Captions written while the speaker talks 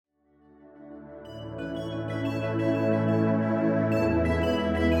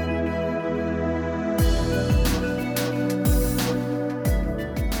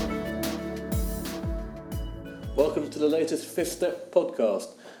the latest Fifth Step podcast.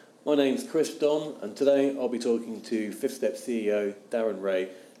 My name's Chris Don, and today I'll be talking to Fifth Step CEO Darren Ray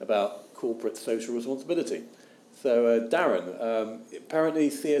about corporate social responsibility. So Darren, apparently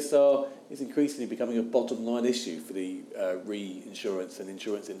CSR is increasingly becoming a bottom line issue for the reinsurance and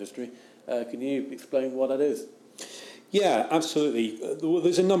insurance industry. Can you explain what that is? Yeah, absolutely. Well,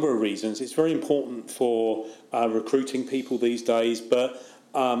 there's a number of reasons. It's very important for recruiting people these days, but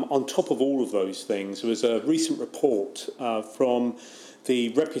on top of all of those things, there was a recent report from the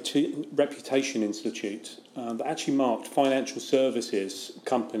Reputation Institute that actually marked financial services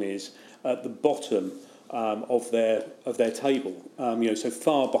companies at the bottom of their table. So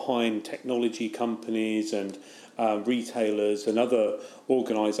far behind technology companies and retailers and other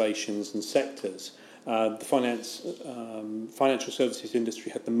organisations and sectors. The financial services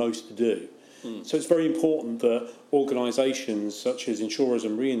industry had the most to do. So it's very important that organisations such as insurers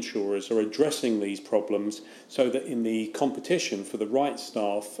and reinsurers are addressing these problems so that in the competition for the right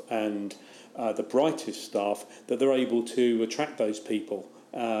staff and the brightest staff, that they're able to attract those people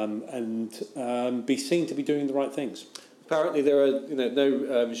and be seen to be doing the right things. Apparently, there are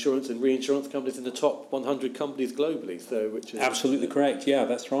no insurance and reinsurance companies in the top 100 companies globally. So, which is absolutely correct. Yeah,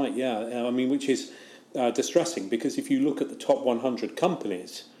 that's right. Yeah, which is distressing, because if you look at the top 100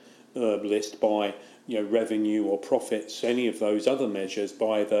 companies list by revenue or profits, any of those other measures,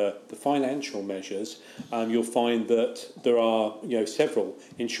 by the financial measures, you'll find that there are several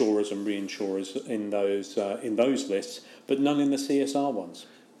insurers and reinsurers in those lists, but none in the CSR ones.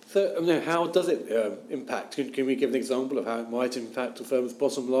 So, how does it impact? Can we give an example of how it might impact a firm's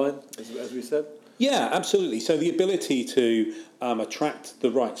bottom line, as we said? Yeah, absolutely. So the ability to attract the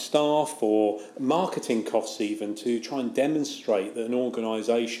right staff, or marketing costs even, to try and demonstrate that an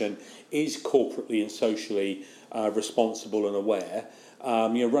organisation is corporately and socially responsible and aware.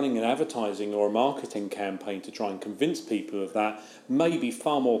 Running an advertising or a marketing campaign to try and convince people of that may be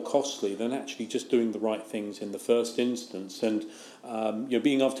far more costly than actually just doing the right things in the first instance. And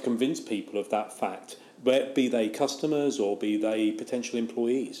being able to convince people of that fact, be they customers or be they potential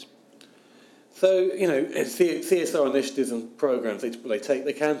employees. So, CSR initiatives and programs,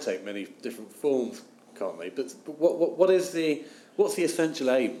 they can take many different forms, can't they? But what's the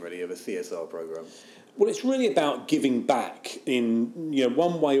essential aim, really, of a CSR program? Well, it's really about giving back in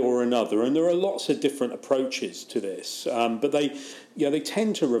one way or another, and there are lots of different approaches to this. But they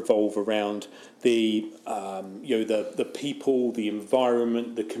tend to revolve around the people, the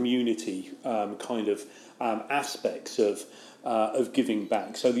environment, the community aspects of giving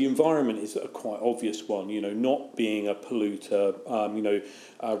back. So the environment is a quite obvious one, not being a polluter,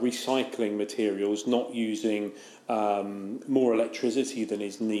 recycling materials, not using more electricity than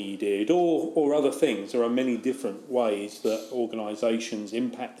is needed, or other things. There are many different ways that organisations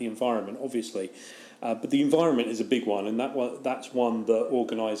impact the environment, obviously. But the environment is a big one, and that's one that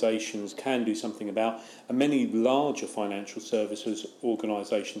organisations can do something about. And many larger financial services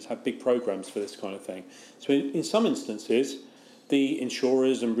organisations have big programmes for this kind of thing. So in some instances, the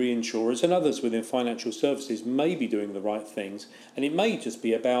insurers and reinsurers and others within financial services may be doing the right things, and it may just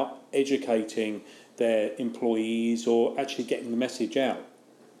be about educating their employees or actually getting the message out.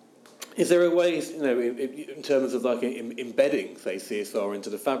 Is there a way, in terms of embedding, say, CSR into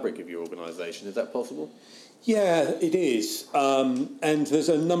the fabric of your organisation? Is that possible? Yeah, it is, and there's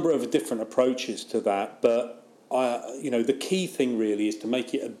a number of different approaches to that. But the key thing really is to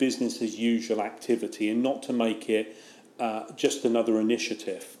make it a business as usual activity and not to make it just another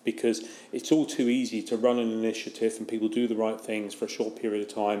initiative, because it's all too easy to run an initiative and people do the right things for a short period of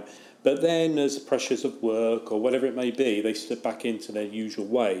time, but then as pressures of work or whatever it may be, they slip back into their usual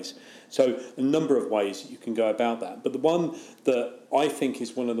ways. So a number of ways that you can go about that. But the one that I think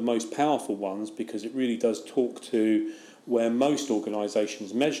is one of the most powerful ones, because it really does talk to where most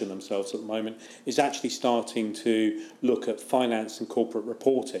organisations measure themselves at the moment, is actually starting to look at finance and corporate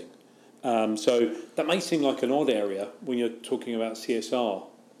reporting. So that may seem like an odd area when you're talking about CSR,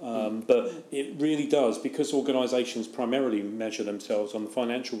 but it really does, because organisations primarily measure themselves on the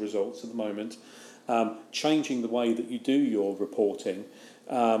financial results at the moment. Changing the way that you do your reporting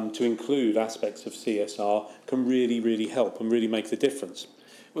to include aspects of CSR can really, really help and really make the difference.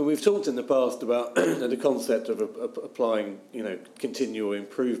 Well, we've talked in the past about the concept of applying, continual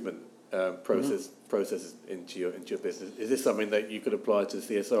improvement processes into your business. Is this something that you could apply to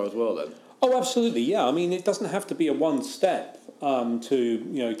CSR as well, then? Oh, absolutely. Yeah. It doesn't have to be a one step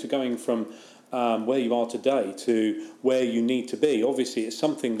to going from where you are today to where you need to be. Obviously, it's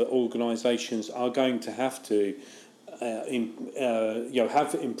something that organisations are going to have to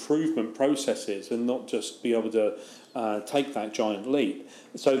have improvement processes and not just be able to take that giant leap.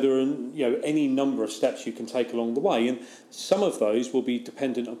 So there are any number of steps you can take along the way, and some of those will be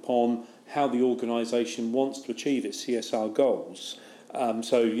dependent upon how the organisation wants to achieve its CSR goals.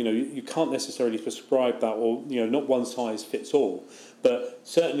 So you can't necessarily prescribe that, or not one size fits all, but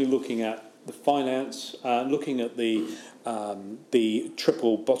certainly looking at the finance, looking at the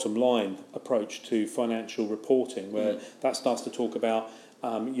triple bottom line approach to financial reporting, where that starts to talk about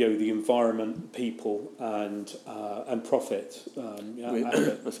the environment, people, and profit.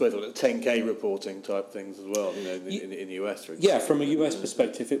 I suppose like 10K reporting type things as well. In the US, for example. Yeah, from a US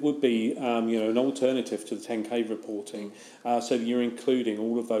perspective, it would be an alternative to the 10K reporting. So you're including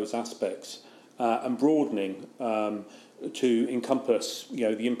all of those aspects and broadening to encompass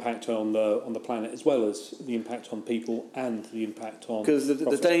the impact on the planet, as well as the impact on people and the impact on, because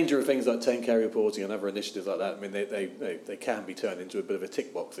the danger of things like 10K reporting and other initiatives like that, I mean, they can be turned into a bit of a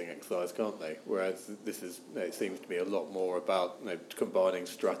tick boxing exercise, can't they? Whereas this is, it seems to be a lot more about combining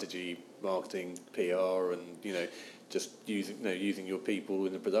strategy, marketing, PR, and just using your people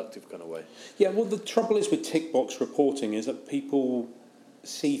in a productive kind of way. Yeah, well, the trouble is with tick box reporting is that people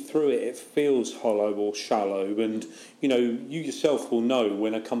see through it. It feels hollow or shallow, and you yourself will know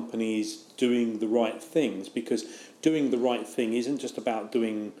when a company is doing the right things, because doing the right thing isn't just about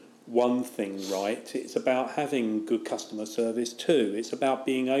doing one thing right. It's about having good customer service too. It's about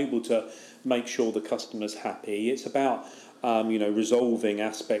being able to make sure the customer's happy. It's about resolving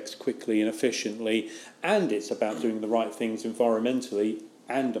aspects quickly and efficiently, and it's about doing the right things environmentally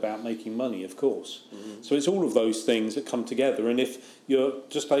and about making money, of course. Mm-hmm. So it's all of those things that come together, and if you're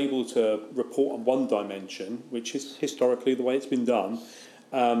just able to report on one dimension, which is historically the way it's been done,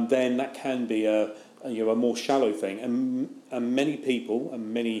 then that can be a more shallow thing. And many people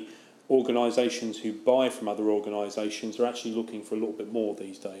and many organisations who buy from other organisations are actually looking for a little bit more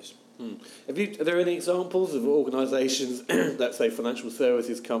these days. Are there any examples of organisations, let's say financial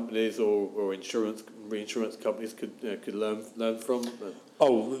services companies or reinsurance companies could learn from?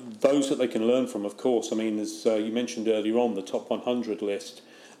 Oh, those that they can learn from, of course. I mean, as you mentioned earlier on, the top 100 list.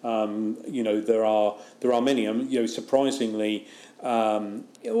 There are many. Surprisingly,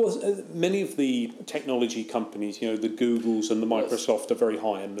 many of the technology companies, the Googles and the Microsoft, are very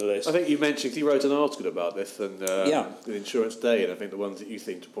high on the list. I think you mentioned, you wrote an article about this, and the Insurance Day, and I think the ones that you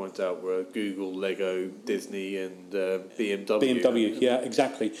seemed to point out were Google, Lego, Disney, and BMW. BMW, yeah,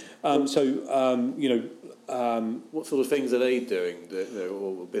 exactly. What sort of things are they doing,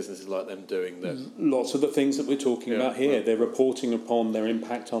 or businesses like them doing? Lots of the things that we're talking about here. Right. They're reporting upon their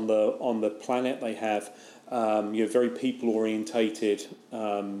impact on the planet. They have very people-orientated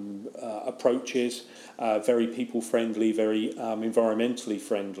approaches, very people-friendly, very environmentally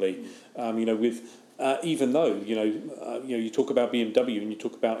friendly. Even though you talk about BMW and you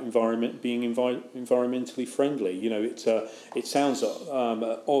talk about being environmentally friendly, it sounds at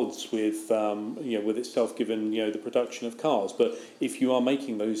odds with with itself, given the production of cars. But if you are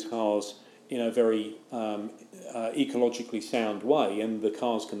making those cars in a very ecologically sound way, and the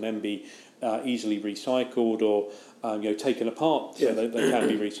cars can then be easily recycled or taken apart so they can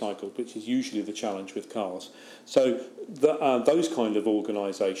be recycled, which is usually the challenge with cars. So those kind of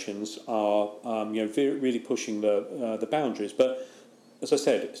organisations are really pushing the boundaries. But as I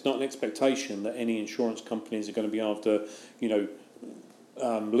said, it's not an expectation that any insurance companies are going to be able to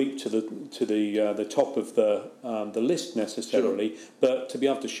leap to the top of the list necessarily, sure. But to be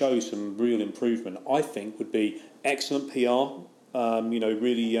able to show some real improvement, I think, would be excellent PR.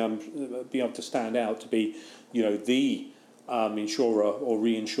 Really be able to stand out to be, the insurer or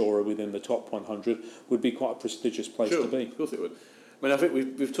reinsurer within the top 100 would be quite a prestigious place to be. Of course it would. I mean, I think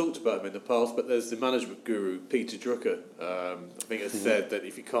we've talked about him in the past, but there's the management guru, Peter Drucker. I think has said that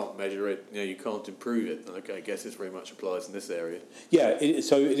if you can't measure it, you can't improve it. And I guess this very much applies in this area. Yeah,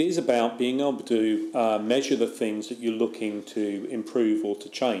 so it is about being able to measure the things that you're looking to improve or to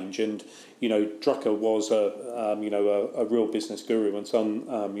change. And Drucker was a real business guru, and someone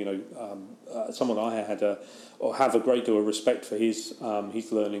I have a great deal of respect for his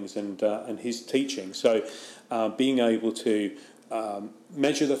learnings and his teaching. So being able to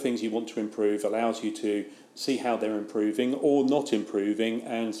measure the things you want to improve allows you to see how they're improving or not improving,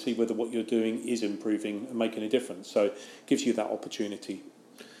 and see whether what you're doing is improving and making a difference. So it gives you that opportunity.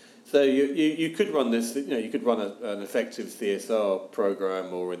 So you could run this, you could run an effective CSR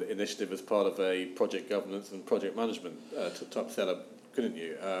program or initiative as part of a project governance and project management type setup, couldn't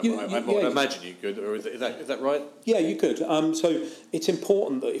you? I imagine you could, or is that right? Yeah, you could. So it's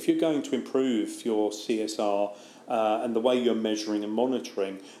important that if you're going to improve your CSR, and the way you're measuring and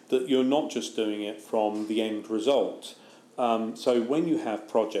monitoring, that you're not just doing it from the end result. So when you have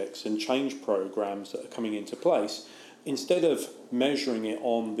projects and change programs that are coming into place, instead of measuring it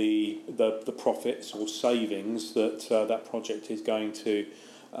on the profits or savings that that project is going to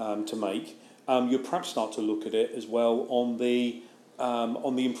make, you perhaps start to look at it as well on the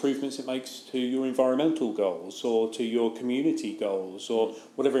improvements it makes to your environmental goals or to your community goals or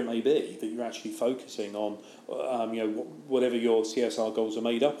whatever it may be that you're actually focusing on, whatever your CSR goals are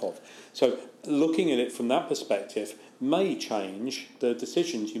made up of. So looking at it from that perspective may change the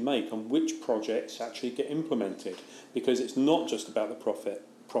decisions you make on which projects actually get implemented, because it's not just about the profit.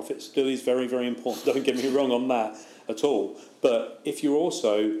 Profit still is very, very important, don't get me wrong on that at all. But if you're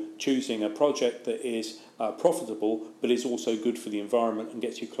also choosing a project that is profitable but is also good for the environment and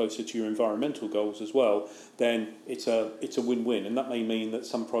gets you closer to your environmental goals as well, then it's a win-win, and that may mean that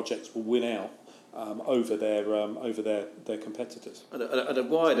some projects will win out over their competitors. At a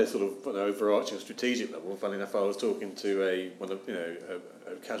wider sort of overarching strategic level, funny enough, I was talking to a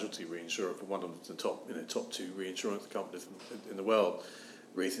casualty reinsurer for one of the top two reinsurance companies in the world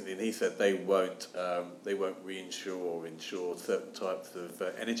recently, and he said they won't reinsure or insure certain types of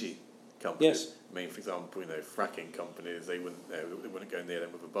energy companies. Yes. I mean, for example, fracking companies, they wouldn't go near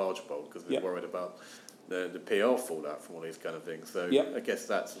them with a barge pole because they're worried about the PR fallout from all these kind of things. So I guess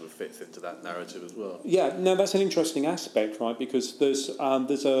that sort of fits into that narrative as well. Yeah, no, that's an interesting aspect, right? Because there's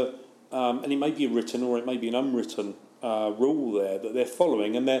a and it may be a written or it may be an unwritten rule there that they're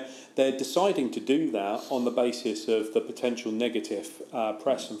following, and they're deciding to do that on the basis of the potential negative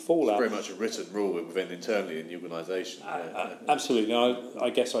press and fallout. It's very much a written rule within internally in the organisation. Absolutely, I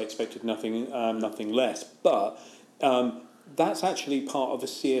guess I expected nothing less, but that's actually part of a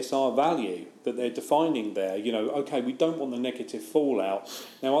CSR value that they're defining there. Okay, we don't want the negative fallout.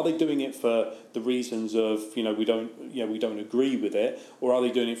 Now, are they doing it for the reasons of we don't agree with it, or are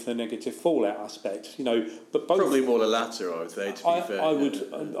they doing it for the negative fallout aspect? But both. Probably more the latter, I would say. To be fair,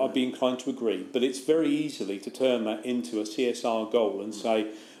 I'd be inclined to agree, but it's very easily to turn that into a CSR goal and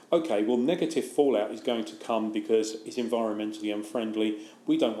say, okay, well, negative fallout is going to come because it's environmentally unfriendly.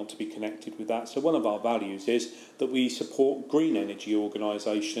 We don't want to be connected with that. So one of our values is that we support green energy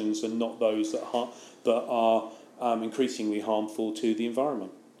organisations and not those that are increasingly harmful to the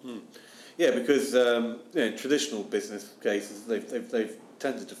environment. Yeah, because traditional business cases, they've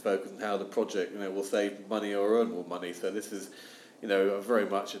tended to focus on how the project will save money or earn more money. So this is very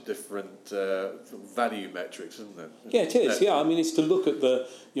much a different value metrics, isn't it? Yeah, it is. Yeah, I mean, it's to look at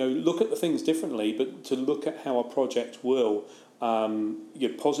the things differently, but to look at how a project will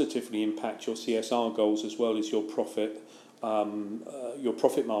positively impact your CSR goals as well as your profit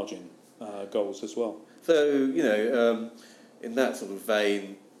margin goals as well. So in that sort of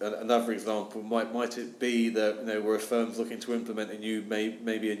vein, another example might it be that where a firm's looking to implement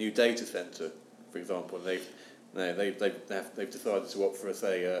maybe a new data center, for example, and they've decided to opt for,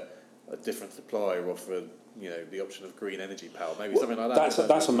 say, a different supplier or for the option of green energy power, maybe something like that.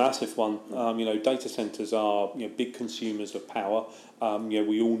 That's a massive one. Data centers are big consumers of power.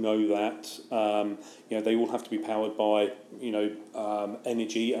 We all know that. They all have to be powered by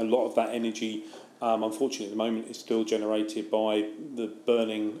energy. A lot of that energy, unfortunately, at the moment, is still generated by the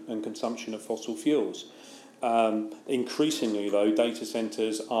burning and consumption of fossil fuels. Increasingly, though, data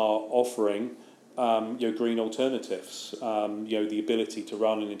centers are offering green alternatives, the ability to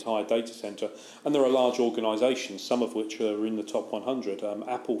run an entire data center. And there are large organisations, some of which are in the top 100.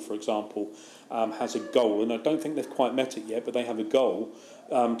 Apple, for example, has a goal, and I don't think they've quite met it yet, but they have a goal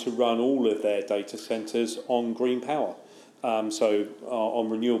to run all of their data centers on green power. On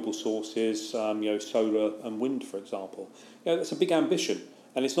renewable sources, solar and wind, for example. That's a big ambition.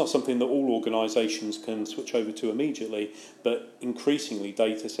 And it's not something that all organisations can switch over to immediately, but increasingly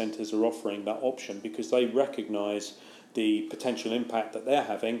data centres are offering that option because they recognise the potential impact that they're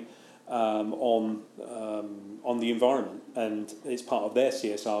having on the environment, and it's part of their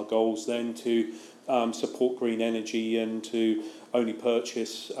CSR goals then to support green energy and to only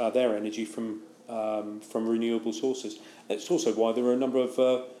purchase their energy from renewable sources. It's also why there are a number of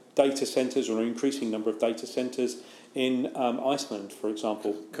data centres, or an increasing number of data centres in Iceland, for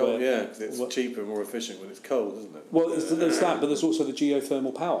example. Cold, because it's cheaper and more efficient when it's cold, isn't it? Well, there's that, but there's also the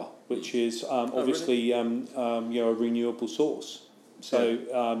geothermal power, which is obviously a renewable source. So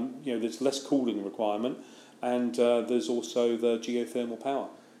there's less cooling requirement, and there's also the geothermal power.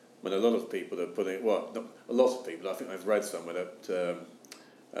 I mean, a lot of people are putting. Well, not a lot of people. I think I've read somewhere that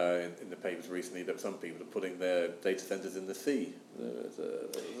in the papers recently that some people are putting their data centers in the sea. That's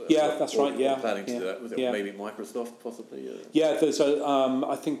right. Yeah, planning to do that. Was it maybe Microsoft possibly? Yeah, there's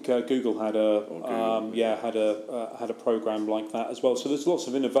I think Google had had a program like that as well. So there's lots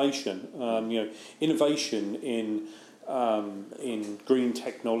of innovation. Innovation in green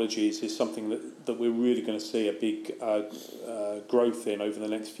technologies is something that we're really going to see a big growth in over the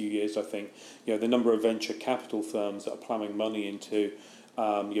next few years. I think the number of venture capital firms that are ploughing money into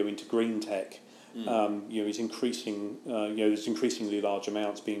green tech is increasing. There's increasingly large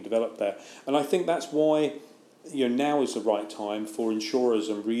amounts being developed there, and I think that's why now is the right time for insurers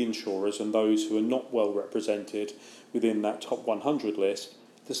and reinsurers and those who are not well represented within that top 100 list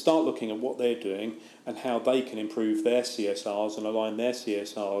to start looking at what they're doing and how they can improve their CSRs and align their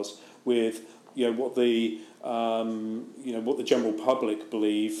CSRs with what the general public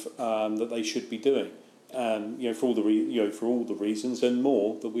believe that they should be doing. For all the reasons and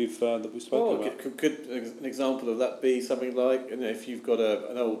more that we've spoken about. Could an example of that be something like if you've got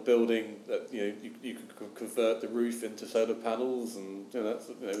an old building that you could convert the roof into solar panels and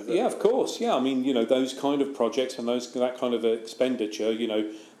of course, I mean those kind of projects and that kind of expenditure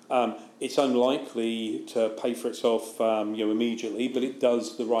it's unlikely to pay for itself immediately, but it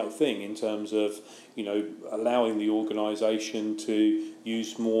does the right thing in terms of allowing the organisation to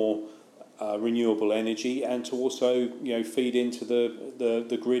use more renewable energy and to also feed into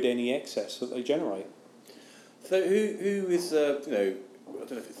the grid any excess that they generate. So who is I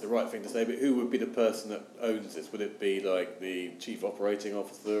don't know if it's the right thing to say, but who would be the person that owns this? Would it be like the chief operating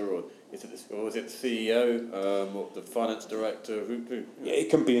officer, or is it the CEO, or the finance director? Who? Yeah, it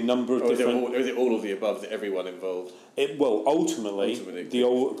can be a number of different. Is it all of the above? Is it everyone involved? Ultimately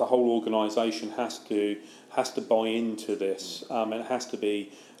the whole organisation has to buy into this, and it has to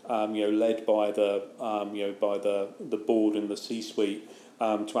be led by the board and the C-suite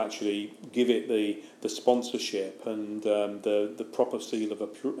to actually give it the sponsorship and the proper seal of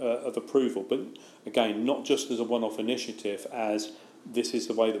approval. But again, not just as a one-off initiative, as this is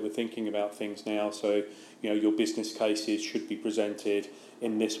the way that we're thinking about things now. So your business cases should be presented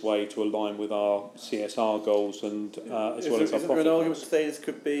in this way to align with our CSR goals and as well as our profit. Is there an argument to say this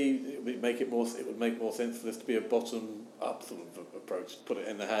could be? It would make more sense for this to be a bottom-up sort of approach. Put it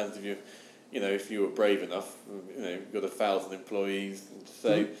in the hands of if you were brave enough, you've got 1,000 employees, and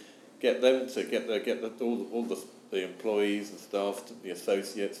say get them to get all the employees and staff, the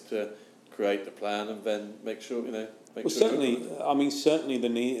associates to create the plan, and then make sure certainly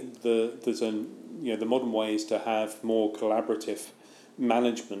the modern way is to have more collaborative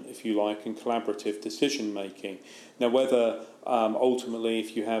management, if you like, and collaborative decision making. Now, whether ultimately,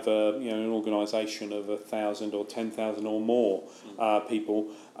 if you have an organisation of 1,000 or 10,000 or more people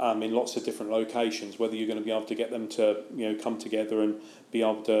in lots of different locations, whether you're going to be able to get them to come together and be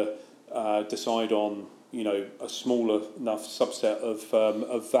able to decide on a smaller enough subset of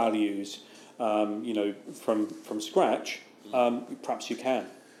values from scratch, perhaps you can.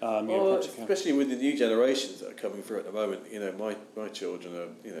 Especially with the new generations that are coming through at the moment. My children are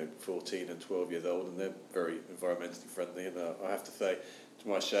 14 and 12 years old, and they're very environmentally friendly. And I have to say, to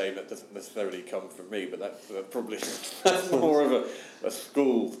my shame, that doesn't necessarily come from me, but that's probably that's more of a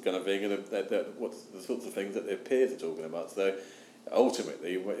school kind of thing, and what's the sorts of things that their peers are talking about. So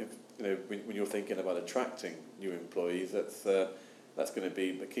ultimately, when you're thinking about attracting new employees, that's going to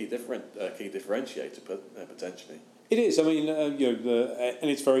be the key differentiator potentially. It is. I mean, and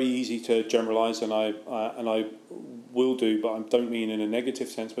it's very easy to generalise, and I will do, but I don't mean in a negative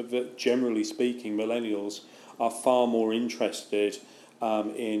sense. But that generally speaking, millennials are far more interested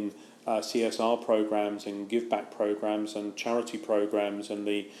in CSR programs and give back programs and charity programs and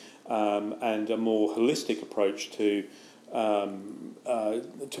and a more holistic approach to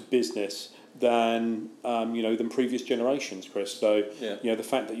business than previous generations, Chris. So the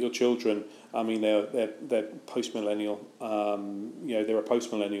fact that your children, I mean, they're post-millennial, they're a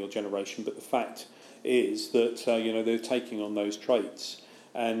post-millennial generation, but the fact is that they're taking on those traits,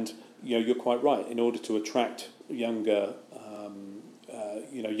 and you're quite right. In order to attract younger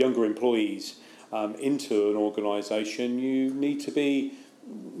employees into an organisation, you need to be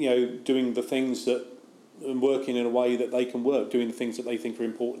doing the things that. And working in a way that they can work, doing the things that they think are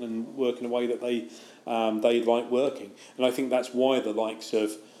important, and work in a way that they like working. And I think that's why the likes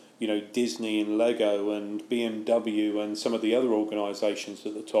of Disney and Lego and BMW and some of the other organisations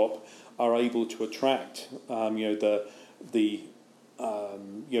at the top are able to attract the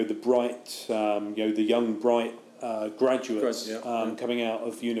bright the young bright graduates coming out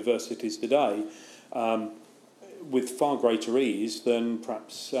of universities today. With far greater ease than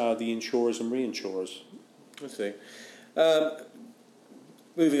perhaps the insurers and reinsurers. I see.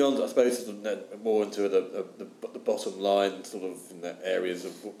 moving on, I suppose, more into the bottom line sort of areas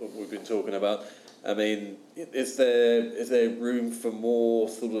of what we've been talking about. I mean, is there room for more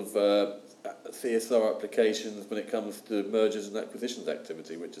sort of CSR applications when it comes to mergers and acquisitions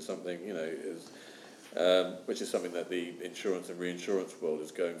activity, which is something which is something that the insurance and reinsurance world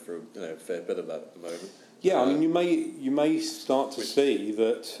is going through a fair bit of that at the moment. Yeah, I mean, you may start to see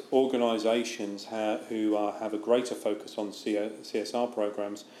that organisations who have a greater focus on CSR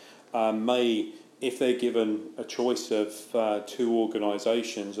programs may, if they're given a choice of two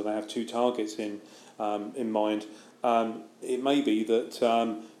organisations and they have two targets in mind, it may be that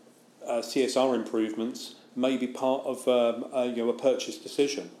CSR improvements may be part of a purchase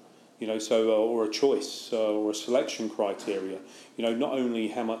decision. Or a choice or a selection criteria. Not only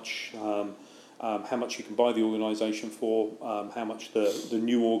how much you can buy the organisation for, how much the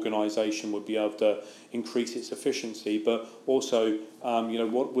new organisation would be able to increase its efficiency, but also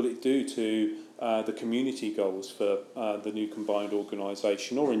what will it do to the community goals for the new combined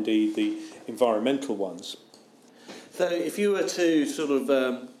organisation, or indeed the environmental ones. So, if you were to sort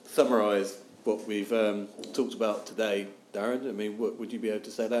of summarise what we've talked about today, Darren, I mean, would you be able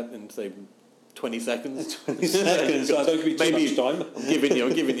to say that in, say, 20 seconds? 20 seconds, I don't give you too much time. I'm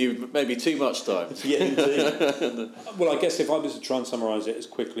giving you maybe too much time. Yeah, indeed. Well, I guess if I was to try and summarise it as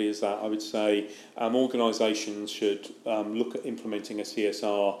quickly as that, I would say organisations should look at implementing a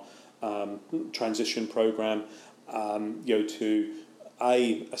CSR transition programme, to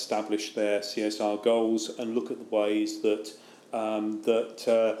establish their CSR goals and look at the ways that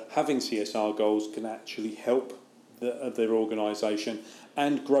having CSR goals can actually help their organisation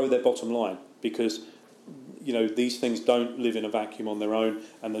and grow their bottom line, because these things don't live in a vacuum on their own,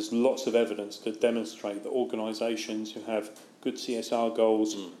 and there's lots of evidence to demonstrate that organisations who have good CSR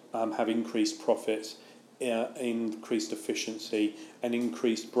goals have increased profits, increased efficiency, and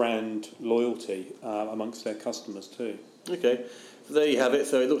increased brand loyalty amongst their customers too. Okay. So there you have it.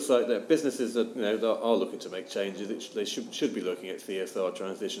 So it looks like that businesses that that are looking to make changes, they should be looking at CSR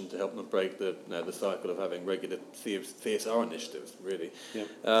transition to help them break the cycle of having regular CSR initiatives. Really. Yeah.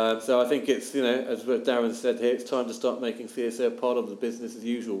 So I think it's as Darren said here, it's time to start making CSR part of the business as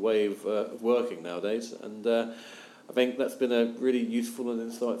usual way of working nowadays. And I think that's been a really useful and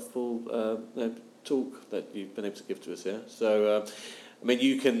insightful talk that you've been able to give to us here. So I mean,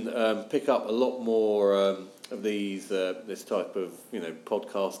 you can pick up a lot more of these this type of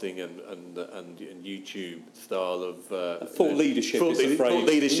podcasting and YouTube style of thought leadership is the phrase. Thought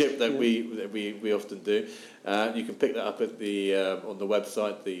leadership that we often do. You can pick that up at the on the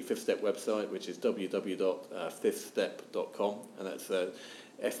website, the Fifth Step website, which is www.fifthstep.com, and that's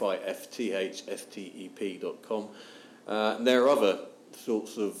FIFTHSTEP.com. And there are other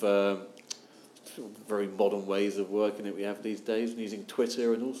sorts of very modern ways of working that we have these days, using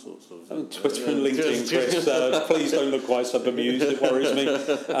Twitter and all sorts of... Twitter and LinkedIn, Chris. Please don't look quite so bemused, it worries me.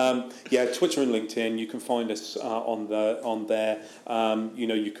 Twitter and LinkedIn, you can find us on there.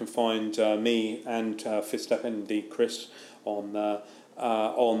 You can find me and Fifth Step and indeed Chris on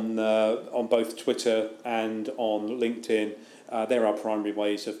both Twitter and on LinkedIn. They're our primary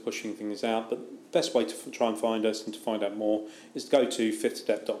ways of pushing things out, but best way to try and find us and to find out more is to go to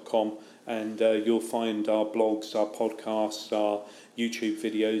fifthstep.com, and you'll find our blogs, our podcasts, our YouTube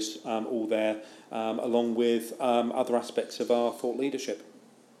videos, all there, along with other aspects of our thought leadership.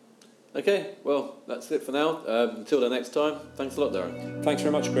 Okay, well, that's it for now. Until the next time, thanks a lot, Darren. Thanks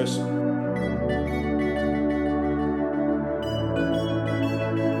very much, Chris.